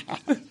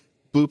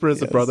 Blooper is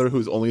the brother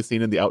who's only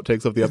seen in the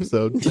outtakes of the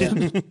episode.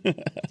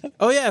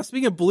 Oh yeah,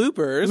 speaking of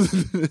bloopers,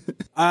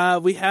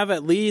 we have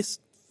at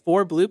least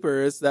 4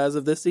 bloopers as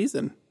of this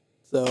season.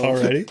 So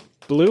Alrighty.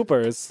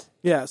 Bloopers.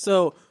 yeah,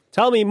 so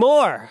Tell me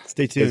more.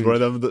 Stay Is tuned.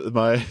 one of them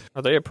my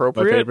Are they my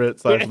appropriate?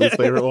 favorite / least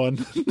favorite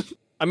one?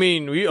 I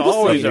mean, we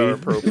always see. are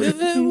appropriate.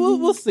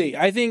 we'll see.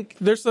 I think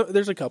there's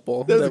a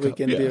couple There's a that we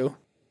couple, can yeah. do.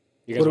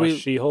 You guys What do watch we-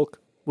 She-Hulk?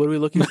 What are we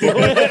looking for?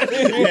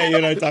 Yeah, you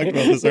and I talked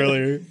about this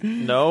earlier.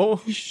 No,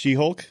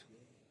 She-Hulk?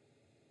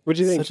 What'd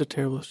you think? Such a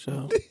terrible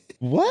show.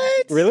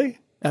 What? Really?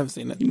 I haven't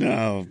seen it.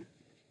 No.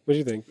 What'd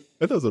you think?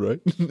 I thought it was all right.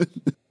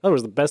 That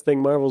was the best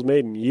thing Marvel's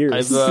made in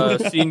years.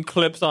 I've seen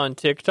clips on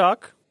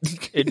TikTok.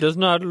 It does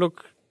not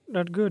look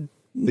that good.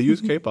 They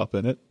used K-pop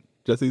in it.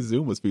 Jesse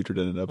Zoom was featured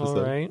in an episode.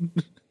 All right.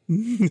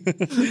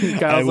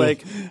 Kyle's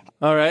like,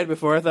 all right,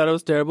 before I thought it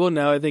was terrible,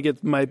 now I think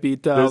it might be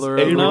There's a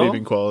tolerable. No.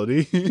 redeeming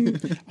quality.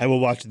 I will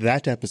watch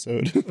that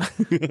episode.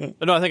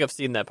 No, I think I've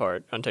seen that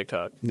part on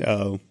TikTok.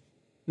 No.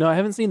 No, I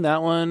haven't seen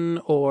that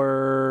one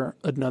or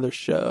another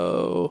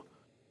show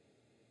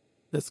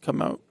that's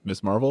come out.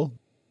 Miss Marvel?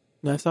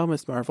 No, I saw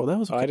Miss Marvel. That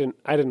was Oh, I didn't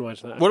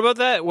watch that. What about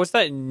that? What's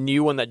that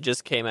new one that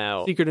just came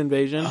out? Secret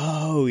Invasion.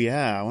 Oh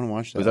yeah, I want to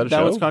watch that. Was that a That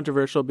show? was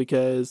controversial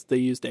because they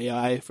used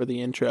AI for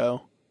the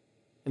intro,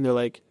 and they're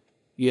like,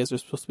 "You guys are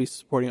supposed to be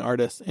supporting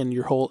artists, and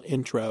your whole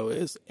intro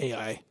is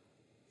AI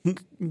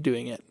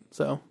doing it."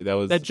 So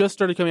that just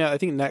started coming out. I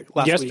think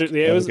last Yesterday,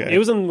 week. it was Okay. it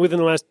was within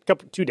the last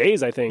 2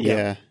 days, I think.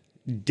 Yeah.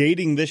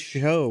 Dating this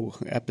show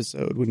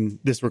episode when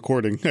this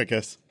recording, I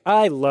guess.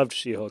 I loved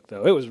She-Hulk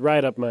though. It was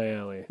right up my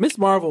alley. Miss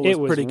Marvel was It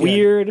was pretty good.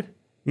 weird.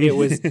 It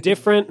was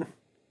different.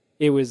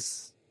 It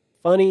was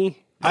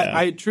funny.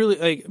 I truly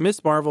like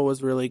Miss Marvel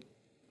was really,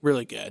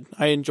 really good.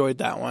 I enjoyed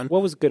that one.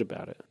 What was good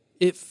about it?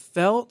 It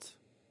felt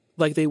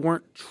like they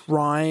weren't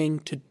trying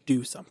to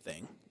do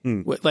something.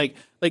 Like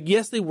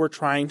yes, they were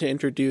trying to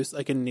introduce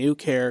like a new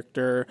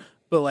character,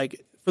 but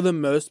like for the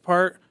most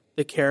part,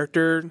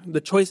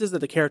 the choices that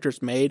the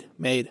characters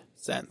made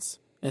sense.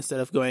 Instead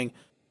of going,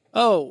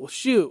 oh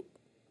shoot,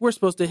 we're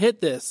supposed to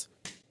hit this,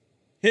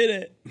 Hit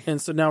it. and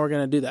so now we're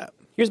gonna do that.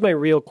 Here's my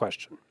real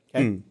question.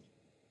 Okay,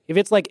 If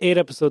it's like 8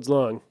 episodes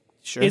long,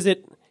 sure. is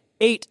it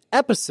 8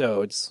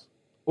 episodes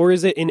or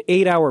is it an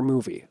 8-hour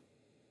movie?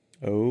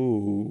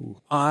 Oh.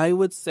 I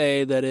would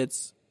say that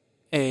it's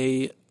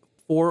a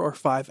 4 or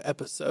 5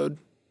 episode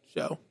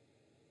show.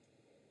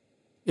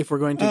 If we're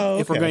going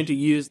to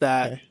use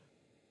that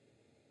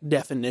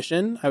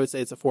definition, I would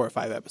say it's a 4 or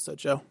 5 episode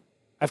show.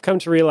 I've come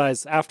to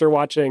realize after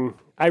watching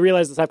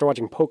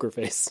Poker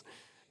Face,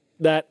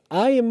 that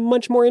I am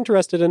much more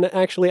interested in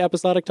actually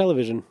episodic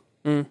television.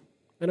 I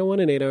don't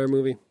want an 8-hour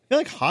movie. I feel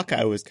like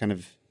Hawkeye was kind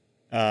of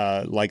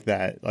like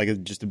that,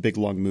 like just a big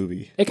long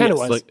movie. It kind of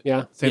Yes. was,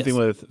 yeah. Same thing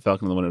with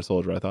Falcon and the Winter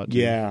Soldier, I thought. too.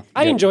 Yeah.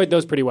 I enjoyed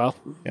those pretty well.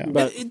 Yeah.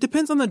 But It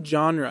depends on the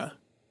genre,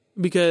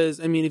 because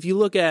I mean, if you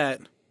look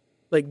at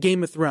like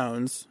Game of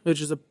Thrones,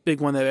 which is a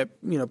big one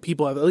that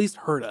people have at least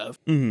heard of,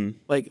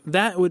 like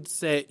that would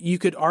say you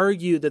could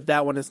argue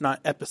that one is not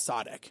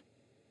episodic,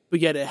 but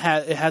yet it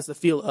has the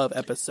feel of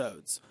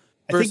episodes.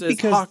 I think Versus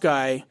because-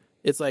 Hawkeye,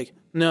 it's like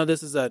no,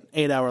 this is an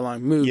 8-hour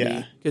long movie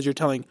Yeah. because you're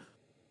telling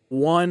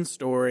one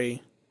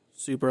story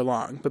super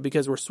long, but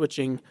because we're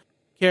switching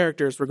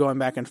characters, we're going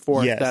back and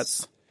forth. Yes.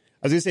 That's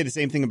I was gonna say the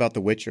same thing about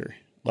The Witcher.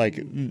 Like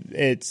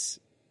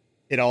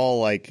it all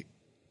like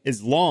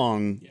is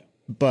long,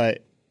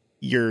 but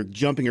you're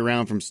jumping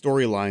around from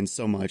storylines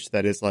so much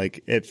that it's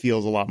like it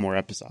feels a lot more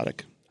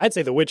episodic. I'd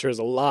say The Witcher is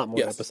a lot more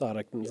Yes.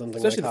 episodic than something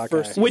Especially like the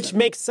Hawkeye. first season. Which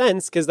makes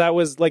sense because that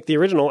was like the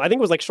original. I think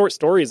it was like short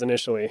stories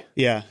initially.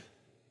 Yeah.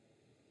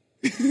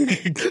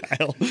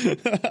 Kyle.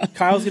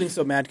 Kyle's getting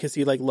so mad because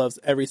he like loves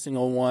every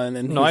single one.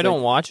 And No, he's I don't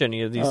like, watch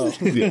any of these.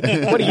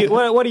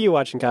 What are you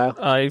watching, Kyle?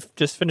 I've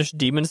just finished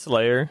Demon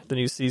Slayer, the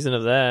new season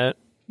of that.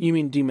 You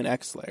mean Demon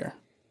X Slayer?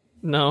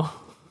 No.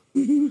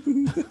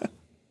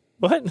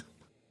 What?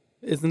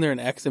 Isn't there an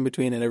X in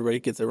between and everybody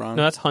gets it wrong?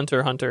 No, that's Hunter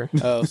x Hunter.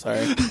 Oh,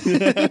 sorry.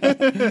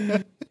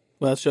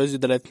 Well, it shows you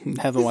that I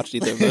haven't watched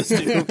either of those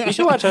two. You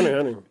should watch Hunter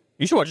x Hunter.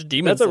 You should watch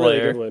Demon That's a really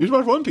Slayer. good You one. should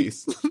watch One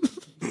Piece.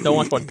 Don't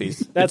watch One Piece.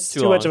 That's It's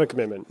too much of long. a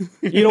commitment.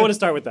 You don't want to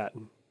start with that.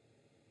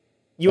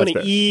 You want That's to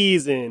fair.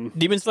 ease in.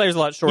 Demon Slayer's a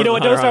lot shorter. You know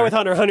what? than Don't start with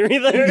Hunter Hunter x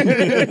Hunter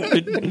either. x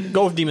Hunter.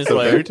 Go with Demon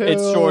Slayer. Fairy Tail.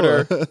 It's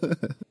shorter.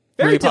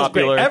 Fairy Tail's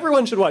popular. great.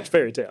 Everyone should watch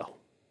Fairy Tail.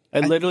 I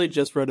literally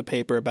just wrote a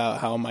paper about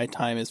how my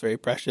time is very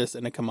precious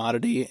and a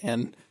commodity,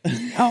 and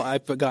how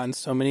I've gotten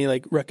so many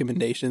like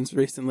recommendations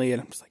recently,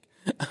 and I'm just like,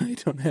 I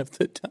don't have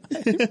the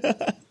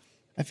time.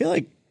 I feel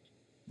like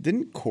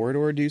didn't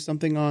Corridor do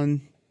something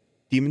on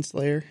Demon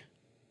Slayer?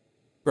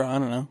 Bro, I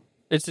don't know.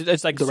 It's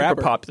like The super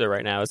rapper. popular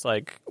right now. It's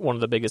like one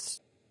of the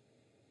biggest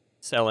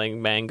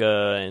selling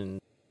manga and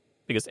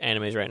biggest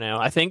animes right now.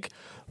 I think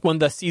when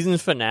the season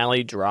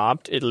finale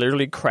dropped, it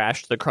literally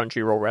crashed the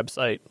Crunchyroll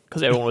website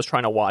because everyone was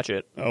trying to watch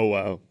it. Oh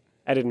wow.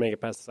 I didn't make it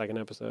past the second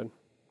episode.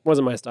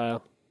 Wasn't my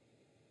style.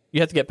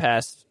 You have to get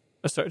past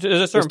there's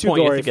a certain too point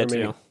you have gory to get for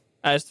me.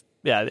 to.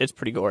 Yeah, it's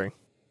pretty gory.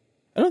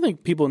 I don't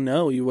think people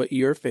know what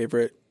your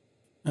favorite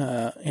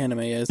anime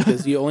is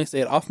because you only say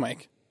it off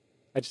mic.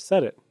 I just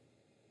said it.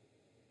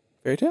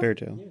 Fairy Tail? Fairy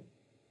Tail.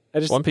 I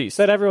just One Piece.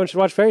 said everyone should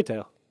watch Fairy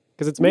Tail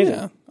because it's amazing.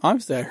 Yeah,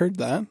 obviously I heard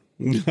that.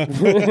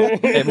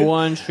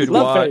 Everyone should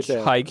Love Fairy watch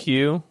Tail.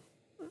 Haikyuu.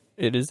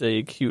 It is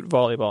a cute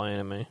volleyball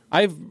anime.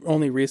 I've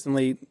only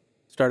recently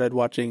started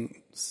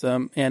watching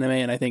some anime,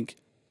 and I think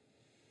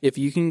if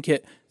you can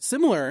get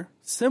similar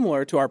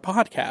to our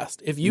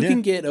podcast, if you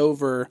can get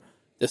over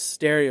the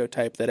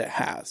stereotype that it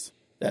has,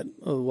 that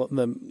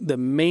the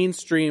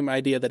mainstream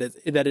idea that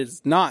it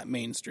is not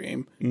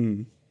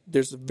mainstream,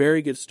 there's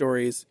very good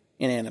stories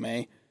in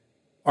anime,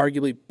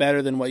 arguably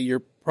better than what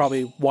you're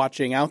probably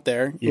watching out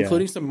there,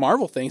 including some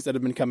Marvel things that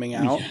have been coming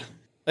out.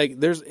 Like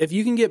if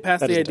you can get past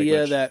the doesn't take idea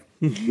much. that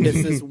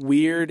it's this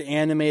weird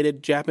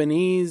animated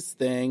Japanese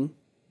thing,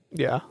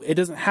 Yeah. it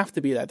doesn't have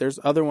to be that. There's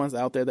other ones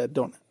out there that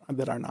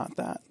are not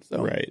that.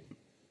 So Right.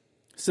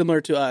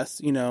 similar to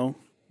us,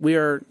 we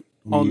are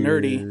all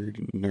nerdy,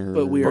 Nerd.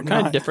 but we are We're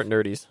kind not of different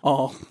nerdies.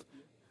 all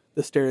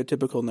the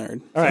stereotypical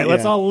nerd. All right,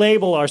 let's all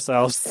label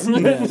ourselves.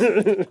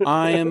 Yes.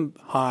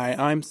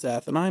 I'm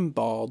Seth, and I'm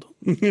bald.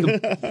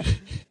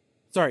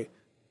 Sorry,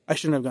 I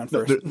shouldn't have gone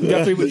first.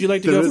 Guthrie, would you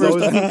like to go first?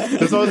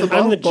 There's always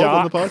I'm the ball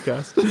on the jock.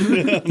 podcast.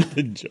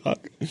 The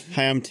jock.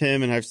 Hi, I'm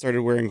Tim, and I've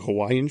started wearing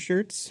Hawaiian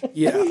shirts.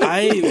 Yeah,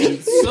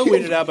 I'm so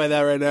weirded out by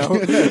that right now. I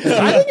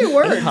think it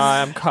works.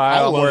 Hi, I'm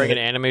Kyle. I'm love wearing it.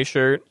 an anime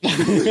shirt.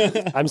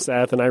 I'm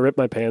Seth, and I ripped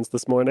my pants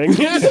this morning.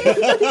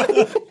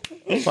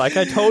 Like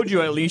I told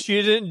you, at least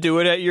you didn't do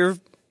it at your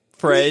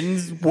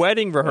friend's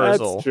wedding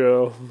rehearsal. That's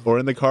true. Or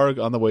in the car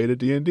on the way to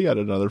D&D at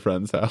another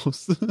friend's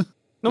house.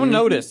 No one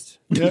noticed.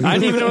 I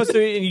didn't even notice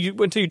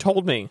until you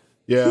told me.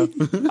 Yeah.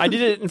 I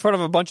did it in front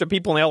of a bunch of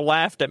people, and they all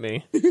laughed at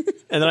me. And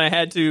then I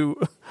had to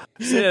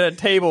sit at a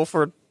table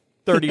for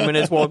 30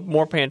 minutes while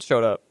more pants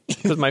showed up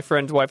because my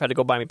friend's wife had to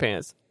go buy me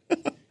pants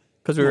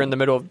because we were in the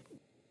middle of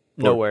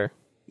nowhere.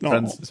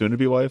 Friend's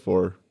soon-to-be wife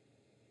or...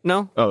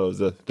 No, Oh, it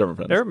was a different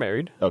friend. they were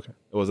married. Okay.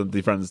 It wasn't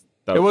the friends...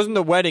 That It wasn't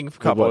the wedding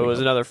couple. wedding It was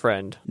couple. another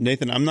friend.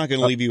 Nathan, I'm not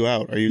going to leave you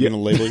out. Are you going to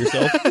label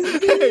yourself?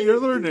 Hey, you're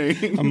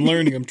learning. I'm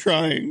learning. I'm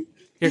trying.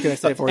 Here, can I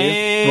say it for you?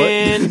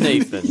 And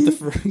Nathan.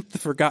 The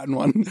forgotten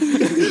one.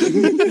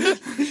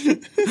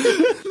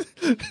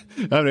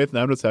 I'm Nathan.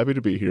 I'm just happy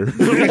to be here.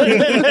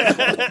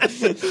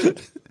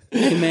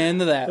 Amen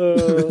to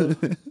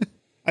that.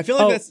 I feel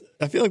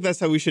like that's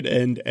how we should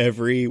end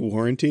every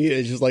warranty.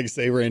 It's just like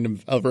say a random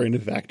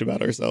fact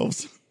about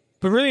ourselves.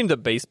 Been really into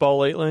baseball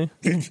lately.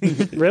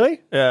 Really?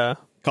 Yeah.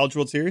 College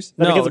World Series?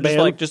 That No, against a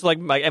band? just like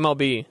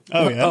MLB.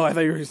 Oh yeah. Oh, I thought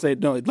you were going to say,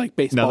 no, like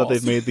baseball. Now that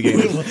they've made the game...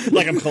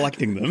 Like I'm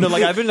collecting them. No,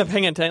 like I've been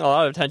paying a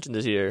lot of attention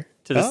this year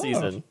to the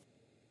season.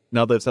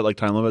 Now they've set like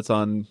time limits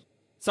on...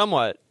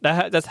 Somewhat.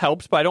 That's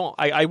helped, but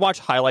I watch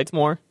highlights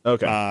more.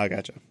 Okay.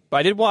 Gotcha. But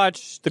I did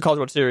watch the College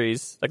World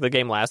Series, like the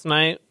game last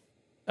night.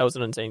 That was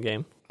an insane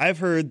game. I've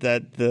heard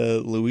that the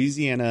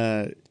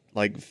Louisiana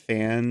like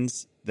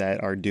fans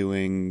that are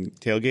doing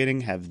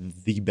tailgating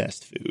have the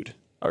best food.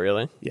 Oh,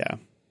 really? Yeah.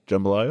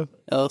 Jambalaya?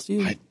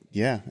 LSU.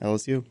 Yeah,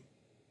 LSU.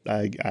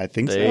 I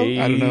think They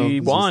so. I don't know.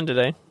 won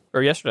today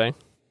or yesterday.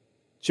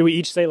 Should we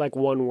each say like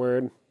one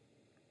word?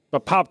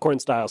 But popcorn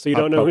style, so you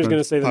don't know who's Popcorn- going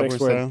to say the popcorn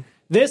next word. style.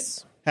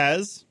 This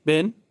Has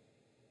Ben?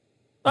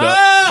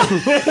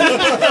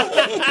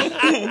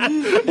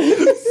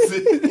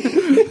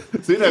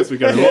 See you next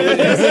week, everyone.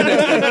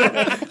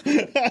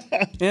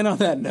 And on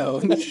that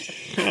note, on that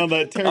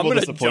I'm terrible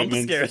gonna jump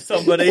disappointment. scare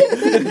somebody.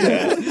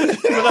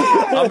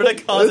 I'm gonna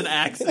cause an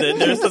accident.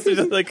 They're listening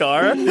to the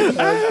car.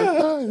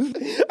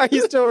 are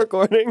you still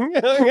recording?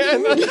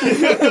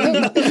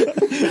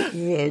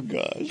 Oh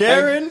gosh.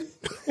 Karen.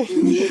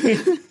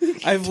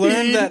 I've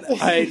learned that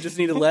I just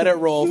need to let it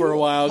roll for a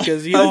while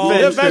because you The all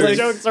best like,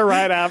 jokes are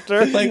right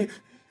after. like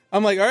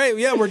I'm like, all right,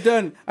 yeah, we're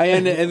done. I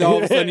end it, and all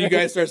of a sudden you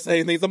guys start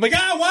saying things. I'm like,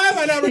 why am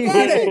I not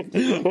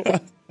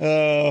recording?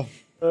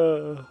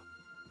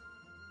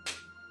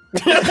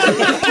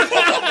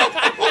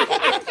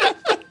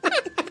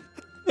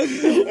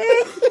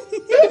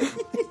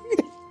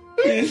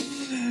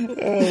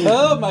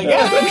 Oh my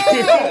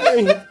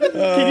god!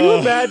 Can you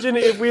imagine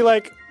if we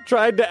like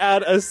tried to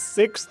add a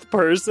sixth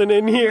person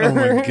in here? Oh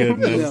my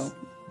goodness.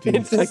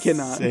 No, I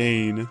cannot.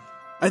 Insane.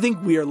 I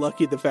think we are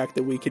lucky the fact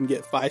that we can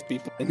get 5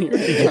 people in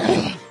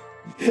here.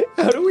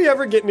 How do we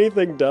ever get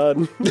anything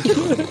done?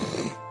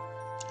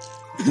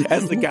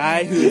 As the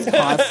guy who is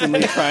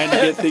constantly trying to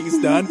get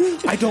things done,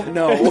 I don't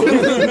know.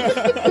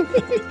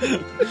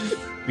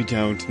 We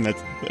don't, and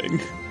that's the thing.